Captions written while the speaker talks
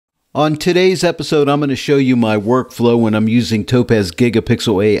On today's episode, I'm going to show you my workflow when I'm using TOPAZ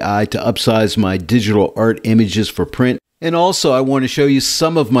GIGAPIXEL AI to upsize my digital art images for print. And also, I want to show you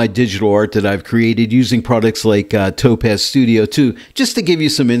some of my digital art that I've created using products like TOPAZ Studio 2, just to give you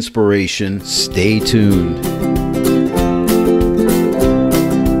some inspiration. Stay tuned.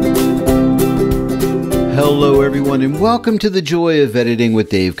 Hello everyone, and welcome to the Joy of Editing with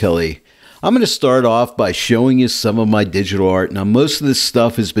Dave Kelly. I'm going to start off by showing you some of my digital art. Now, most of this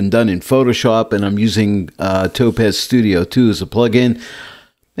stuff has been done in Photoshop, and I'm using TOPAZ Studio 2 as a plugin.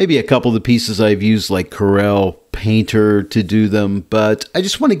 Maybe a couple of the pieces I've used like Corel Painter to do them, but I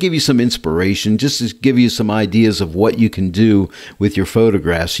just want to give you some inspiration, just to give you some ideas of what you can do with your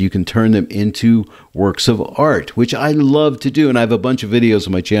photographs. You can turn them into works of art, which I love to do, and I have a bunch of videos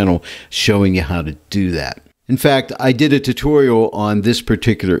on my channel showing you how to do that. In fact, I did a tutorial on this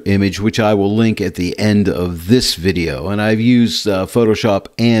particular image, which I will link at the end of this video, and I've used Photoshop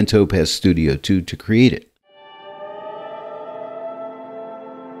and TOPAZ Studio 2 to create it.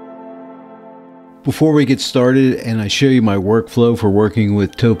 Before we get started and I show you my workflow for working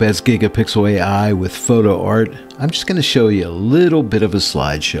with TOPAZ GIGAPIXEL AI with photo art, I'm just going to show you a little bit of a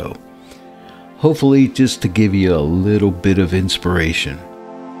slideshow. Hopefully just to give you a little bit of inspiration.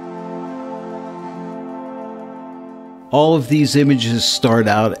 All of these images start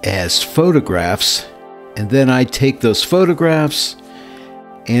out as photographs, and then I take those photographs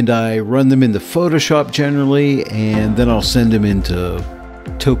and I run them into Photoshop generally, and then I'll send them into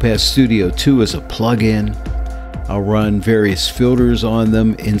TOPAZ Studio 2 as a plugin. I'll run various filters on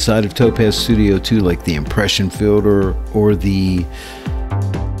them inside of TOPAZ Studio 2, like the impression filter or the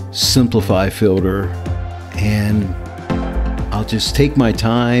simplify filter, and I'll just take my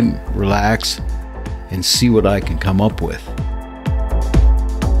time, relax, and see what I can come up with.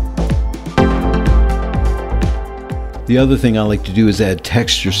 The other thing I like to do is add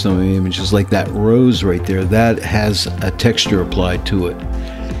texture to some of the images, like that rose right there. That has a texture applied to it.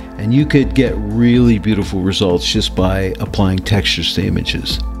 And you could get really beautiful results just by applying textures to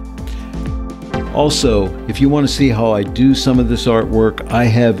images. Also, if you want to see how I do some of this artwork, I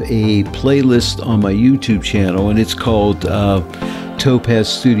have a playlist on my YouTube channel, and it's called TOPAZ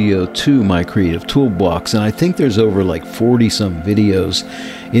Studio 2, My Creative Toolbox, and I think there's over like 40 some videos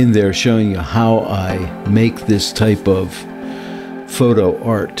in there showing you how I make this type of photo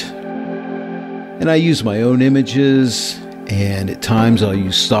art. And I use my own images, and at times I'll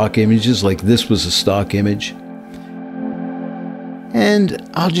use stock images, like this was a stock image. And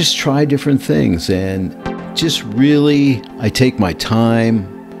I'll just try different things, and just really, I take my time,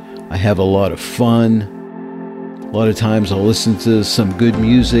 I have a lot of fun. A lot of times I'll listen to some good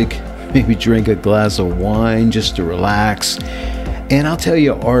music, maybe drink a glass of wine just to relax. And I'll tell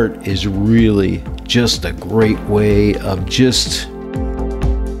you, art is really just a great way of just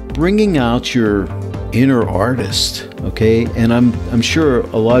bringing out your inner artist, okay? And I'm sure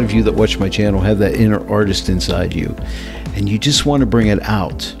a lot of you that watch my channel have that inner artist inside you, and you just want to bring it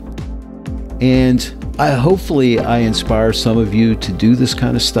out. And hopefully I inspire some of you to do this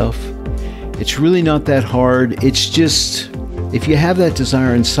kind of stuff. It's really not that hard. It's just, if you have that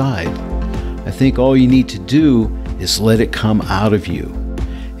desire inside, I think all you need to do is let it come out of you.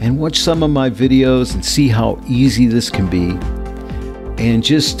 And watch some of my videos and see how easy this can be. And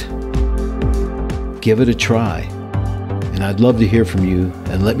just give it a try. And I'd love to hear from you,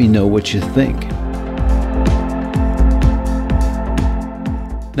 and let me know what you think.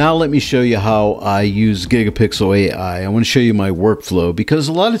 Now let me show you how I use GIGAPIXEL AI. I want to show you my workflow, because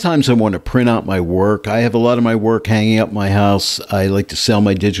a lot of times I want to print out my work. I have a lot of my work hanging up in my house. I like to sell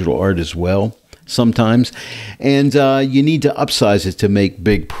my digital art as well sometimes. And you need to upsize it to make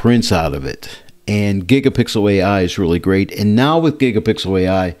big prints out of it. And GIGAPIXEL AI is really great. And now with GIGAPIXEL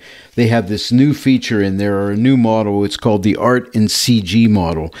AI, they have this new feature in there, or a new model. It's called the Art and CG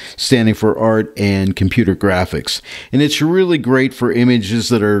model, standing for Art and Computer Graphics. And it's really great for images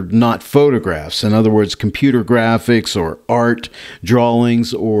that are not photographs. In other words, computer graphics or art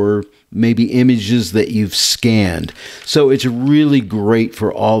drawings, or maybe images that you've scanned. So it's really great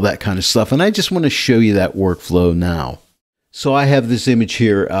for all that kind of stuff. And I just want to show you that workflow now. So I have this image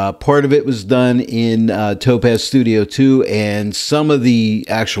here. Part of it was done in TOPAZ Studio 2, and some of the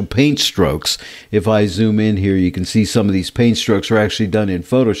actual paint strokes, if I zoom in here, you can see some of these paint strokes are actually done in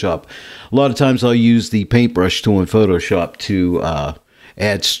Photoshop. A lot of times I'll use the paintbrush tool in Photoshop to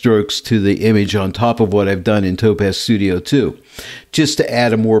add strokes to the image on top of what I've done in Topaz Studio 2. Just to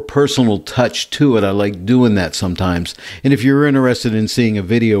add a more personal touch to it. I like doing that sometimes. And if you're interested in seeing a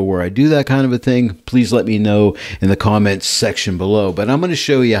video where I do that kind of a thing, please let me know in the comments section below. But I'm going to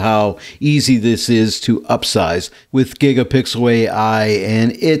show you how easy this is to upsize with Gigapixel AI,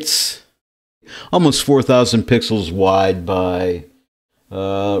 and it's almost 4,000 pixels wide by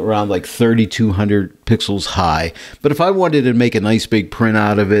around like 3,200 pixels high. But if I wanted to make a nice big print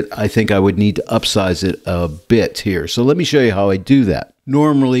out of it, I think I would need to upsize it a bit here. So let me show you how I do that.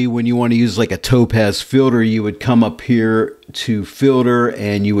 Normally, when you want to use like a Topaz filter, you would come up here to filter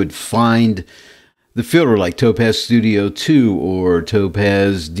and you would find the filter like Topaz Studio 2 or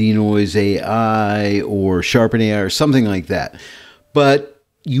Topaz Denoise AI or Sharpen AI or something like that. But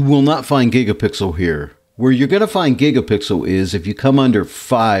you will not find Gigapixel here. Where you're going to find Gigapixel is if you come under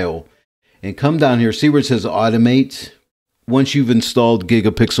File and come down here, see where it says Automate. Once you've installed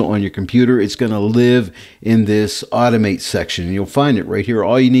Gigapixel on your computer, it's going to live in this Automate section. And you'll find it right here.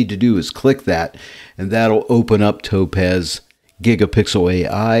 All you need to do is click that, and that'll open up Topaz Gigapixel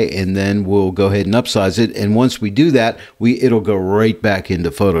AI, and then we'll go ahead and upsize it. And once we do that, it'll go right back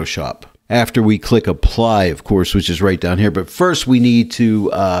into Photoshop. After we click apply, of course, which is right down here. But first we need to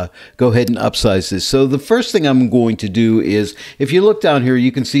go ahead and upsize this. So the first thing I'm going to do is, if you look down here,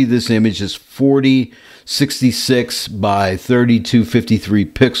 you can see this image is 4066 by 3253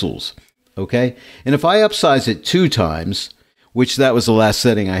 pixels. Okay. And if I upsize it 2 times, which that was the last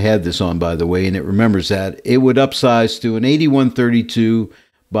setting I had this on, by the way, and it remembers that, it would upsize to an 8132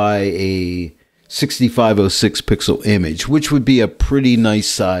 by a 6506 pixel image, which would be a pretty nice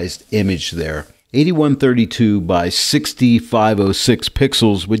sized image there. 8132 by 6506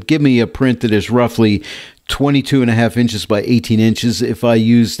 pixels would give me a print that is roughly 22.5 inches by 18 inches if I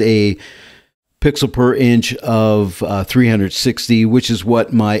used a pixel per inch of 360, which is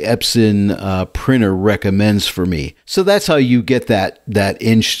what my Epson printer recommends for me. So that's how you get that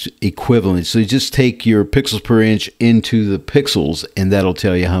inch equivalent. So you just take your pixels per inch into the pixels, and that'll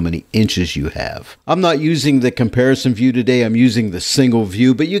tell you how many inches you have. I'm not using the comparison view today. I'm using the single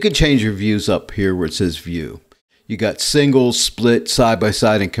view, but you can change your views up here where it says view. You got single, split, side by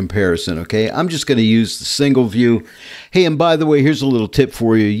side, and comparison, okay? I'm just going to use the single view. Hey, and by the way, here's a little tip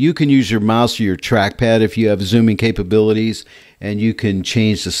for you. You can use your mouse or your trackpad if you have zooming capabilities, and you can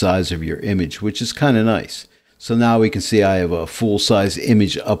change the size of your image, which is kind of nice. So now we can see I have a full-size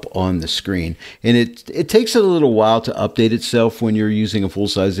image up on the screen. And it takes a little while to update itself when you're using a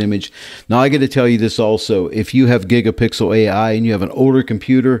full-size image. Now I got to tell you this also. If you have Gigapixel AI and you have an older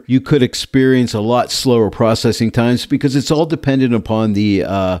computer, you could experience a lot slower processing times because it's all dependent upon the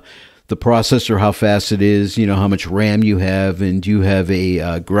processor, how fast it is, you know, how much RAM you have, and do you have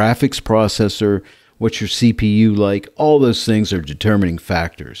a graphics processor, what's your CPU like. All those things are determining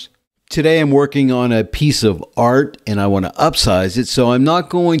factors. Today I'm working on a piece of art and I want to upsize it, so I'm not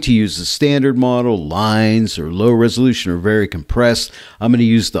going to use the standard model, lines, or low resolution or very compressed. I'm going to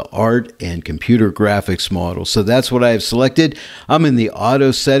use the art and computer graphics model. So that's what I have selected. I'm in the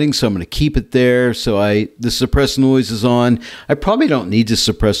auto setting, so I'm going to keep it there. So the suppress noise is on. I probably don't need to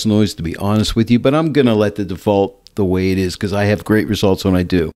suppress noise, to be honest with you, but I'm going to let the default the way it is because I have great results when I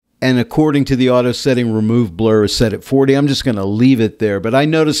do. And according to the auto setting, remove blur is set at 40. I'm just going to leave it there. But I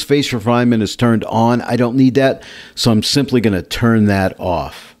notice face refinement is turned on. I don't need that, so I'm simply going to turn that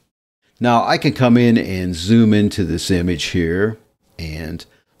off. Now I can come in and zoom into this image here. And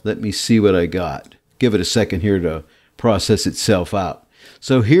let me see what I got. Give it a second here to process itself out.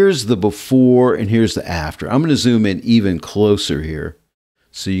 So here's the before and here's the after. I'm going to zoom in even closer here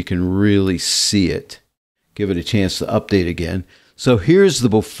so you can really see it. Give it a chance to update again. So here's the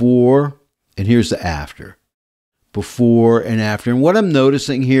before and here's the after. Before and after. And what I'm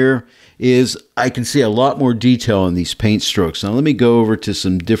noticing here is I can see a lot more detail in these paint strokes. Now let me go over to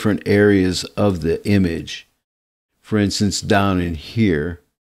some different areas of the image. For instance, down in here.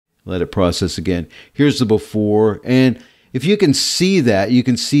 Let it process again. Here's the before. And if you can see that, you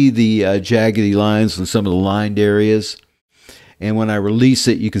can see the jaggedy lines and some of the lined areas. And when I release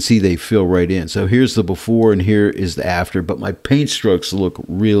it, you can see they fill right in. So here's the before and here is the after. But my paint strokes look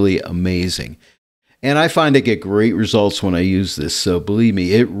really amazing. And I find I get great results when I use this. So believe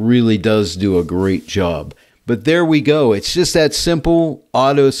me, it really does do a great job. But there we go. It's just that simple.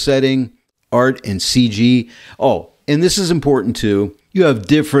 Auto setting, art, and CG. Oh, and this is important too. You have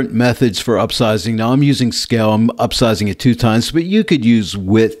different methods for upsizing. Now I'm using scale. I'm upsizing it 2 times. But you could use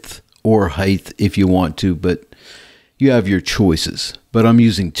width or height if you want to. But you have your choices, but I'm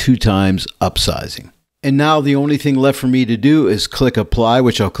using 2 times upsizing. And now the only thing left for me to do is click apply,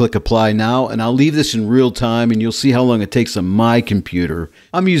 which I'll click apply now, and I'll leave this in real time and you'll see how long it takes on my computer.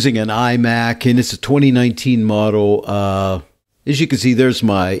 I'm using an iMac and it's a 2019 model. As you can see, there's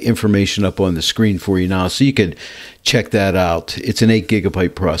my information up on the screen for you now, so you can check that out. It's an 8 gigabyte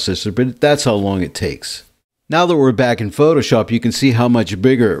processor, but that's how long it takes. Now that we're back in Photoshop, you can see how much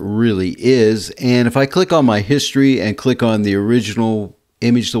bigger it really is. And if I click on my history and click on the original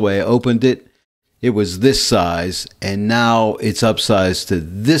image the way I opened it, it was this size, and now it's upsized to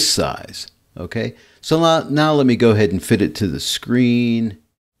this size. Okay, so now let me go ahead and fit it to the screen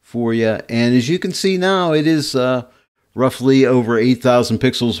for you. And as you can see now, it is roughly over 8,000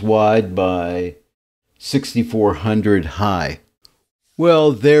 pixels wide by 6,400 high.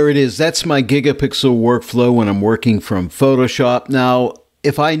 Well, there it is. That's my gigapixel workflow when I'm working from Photoshop. Now,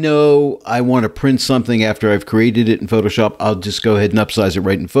 if I know I want to print something after I've created it in Photoshop, I'll just go ahead and upsize it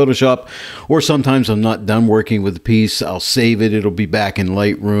right in Photoshop. Or sometimes I'm not done working with the piece, I'll save it. It'll be back in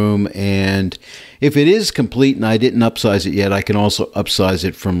Lightroom. And if it is complete and I didn't upsize it yet, I can also upsize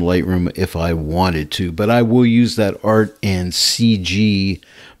it from Lightroom if I wanted to. But I will use that art and CG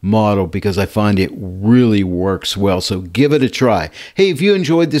model because I find it really works well. So give it a try. Hey, if you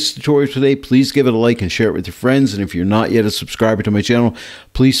enjoyed this tutorial today, please give it a like and share it with your friends. And if you're not yet a subscriber to my channel,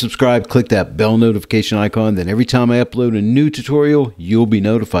 please subscribe, click that bell notification icon. Then every time I upload a new tutorial, you'll be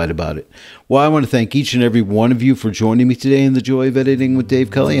notified about it. Well, I want to thank each and every one of you for joining me today in the Joy of Editing with Dave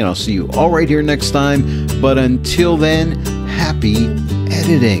Kelly, and I'll see you all right here next time. But until then, happy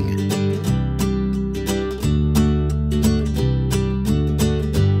editing.